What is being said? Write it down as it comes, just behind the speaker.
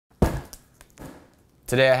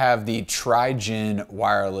Today I have the Trigyn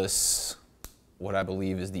Wireless, what I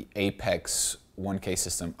believe is the Apex 1K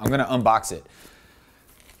system. I'm gonna unbox it.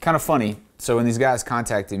 Kind of funny, so when these guys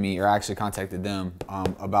contacted me, or I actually contacted them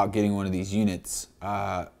about getting one of these units,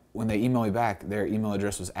 when they emailed me back, their email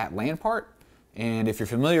address was at Landpart. And if you're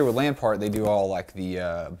familiar with Landpart, they do all like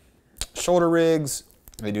the shoulder rigs,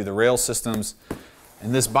 they do the rail systems,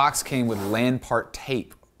 and this box came with Landpart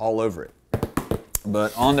tape all over it.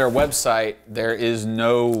 But on their website, there is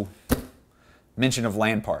no mention of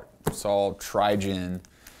Landpart. It's all Trigyn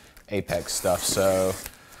Apex stuff. So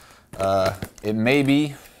it may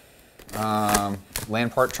be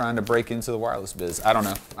Landpart trying to break into the wireless biz. I don't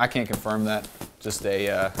know. I can't confirm that. Just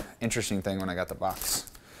a interesting thing when I got the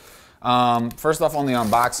box. First off, on the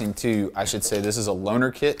unboxing too, I should say this is a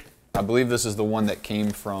loaner kit. I believe this is the one that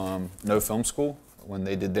came from No Film School when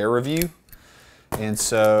they did their review. And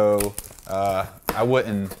so I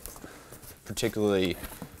wouldn't particularly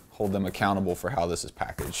hold them accountable for how this is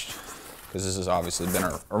packaged, because this has obviously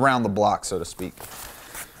been around the block, so to speak.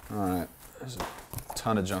 All right, there's a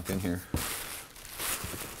ton of junk in here.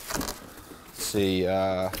 Let's see,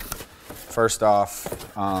 first off,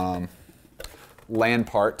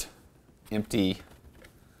 Landpart, empty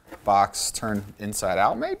box turned inside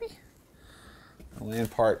out maybe? A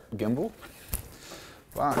Landpart gimbal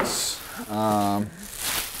box.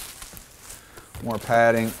 More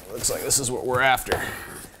padding. Looks like this is what we're after.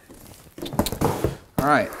 All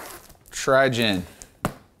right, Trigyn.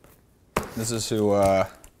 This is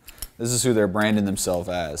who they're branding themselves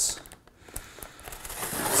as.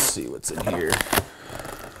 Let's see what's in here.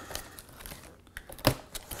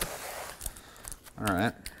 All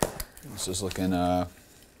right, this is looking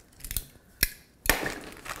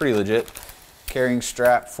pretty legit. Carrying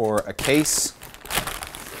strap for a case.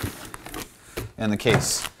 And the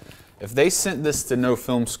case. If they sent this to No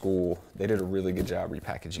Film School, they did a really good job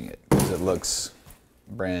repackaging it, because it looks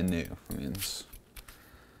brand new. I mean, it's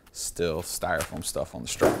still styrofoam stuff on the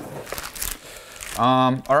strap.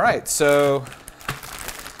 All right, so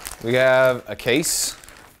we have a case.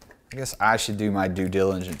 I guess I should do my due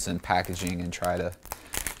diligence in packaging and try to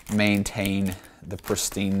maintain the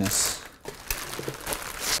pristineness.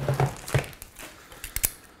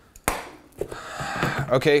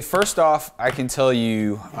 Okay, first off, I can tell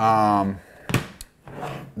you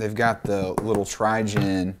they've got the little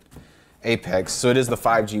Trigyn Apex. So it is the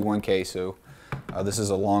 5G 1K, so this is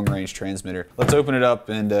a long-range transmitter. Let's open it up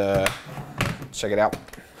and check it out.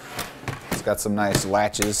 It's got some nice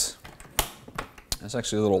latches. There's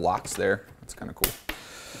actually little locks there. That's kind of cool.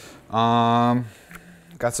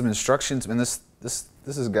 Got some instructions. I mean, this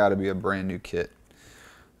has got to be a brand new kit.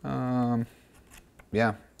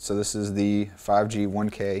 Yeah. So this is the 5G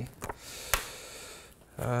 1K.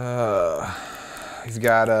 We've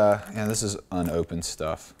got, and this is unopened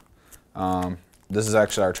stuff. This is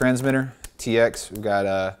actually our transmitter, TX. We've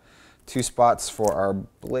got 2 spots for our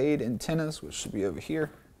blade antennas, which should be over here.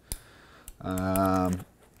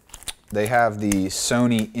 They have the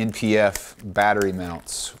Sony NPF battery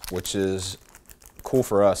mounts, which is cool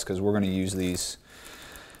for us because we're going to use these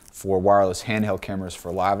for wireless handheld cameras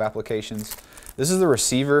for live applications. This is the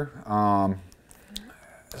receiver.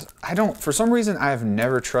 For some reason, I have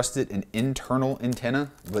never trusted an internal antenna,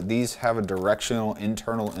 but these have a directional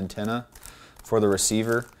internal antenna for the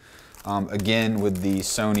receiver. Again, with the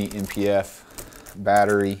Sony NPF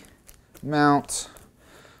battery mount.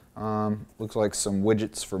 Looks like some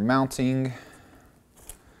widgets for mounting.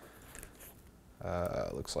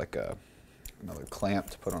 Looks like another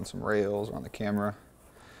clamp to put on some rails on the camera.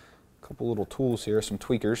 A couple little tools here, some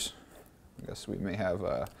tweakers. I guess we may have,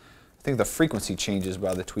 I think the frequency changes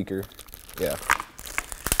by the tweaker. Yeah,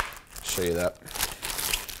 I'll show you that.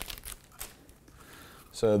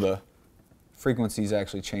 So the frequencies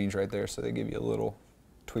actually change right there, so they give you a little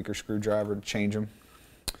tweaker screwdriver to change them.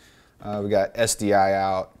 We got SDI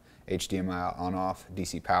out, HDMI out, on off,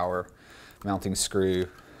 DC power, mounting screw.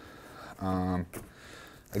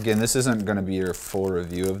 Again, this isn't going to be your full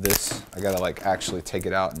review of this. I gotta like actually take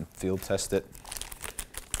it out and field test it.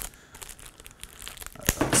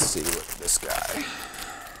 Let's see what this guy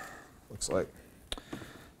looks like.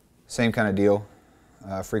 Same kind of deal.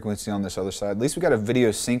 Frequency on this other side. At least we got a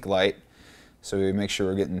video sync light, so we make sure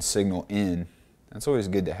we're getting signal in. That's always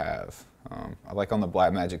good to have. I like on the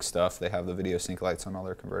Blackmagic stuff, they have the video sync lights on all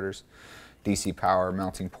their converters. DC power,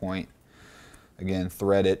 mounting point. Again,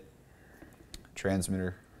 threaded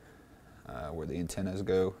transmitter where the antennas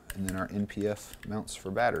go, and then our NPF mounts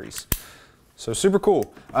for batteries. So super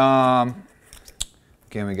cool.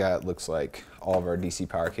 Again, we got, looks like, all of our DC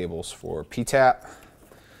power cables for PTAP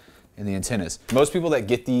and the antennas. Most people that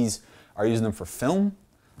get these are using them for film.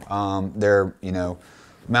 They're,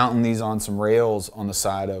 mounting these on some rails on the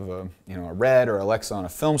side of a Red or Alexa on a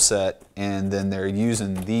film set, and then they're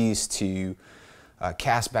using these to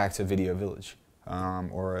cast back to Video Village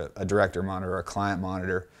or a director monitor or a client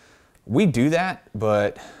monitor. We do that,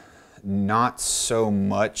 but not so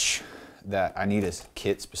much that I need a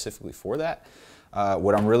kit specifically for that.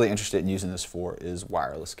 What I'm really interested in using this for is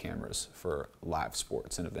wireless cameras for live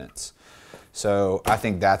sports and events. So I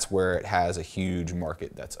think that's where it has a huge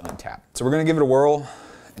market that's untapped. So we're gonna give it a whirl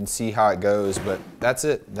and see how it goes, but that's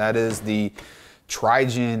it. That is the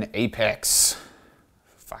Trigyn Apex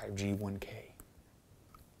 5G 1K.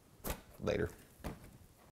 Later.